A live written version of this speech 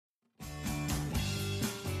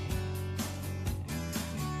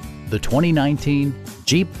the 2019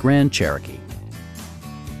 Jeep Grand Cherokee.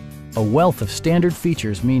 A wealth of standard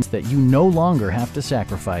features means that you no longer have to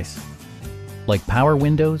sacrifice, like power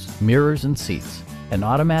windows, mirrors and seats, an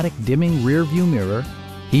automatic dimming rear view mirror,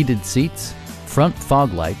 heated seats, front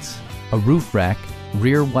fog lights, a roof rack,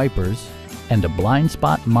 rear wipers, and a blind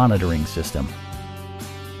spot monitoring system.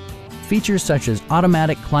 Features such as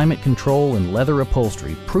automatic climate control and leather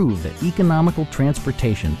upholstery prove that economical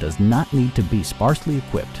transportation does not need to be sparsely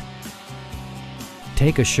equipped.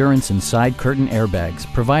 Take assurance in side curtain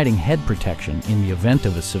airbags, providing head protection in the event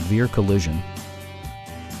of a severe collision.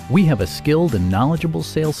 We have a skilled and knowledgeable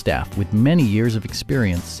sales staff with many years of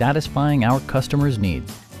experience satisfying our customers'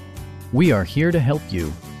 needs. We are here to help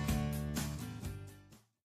you.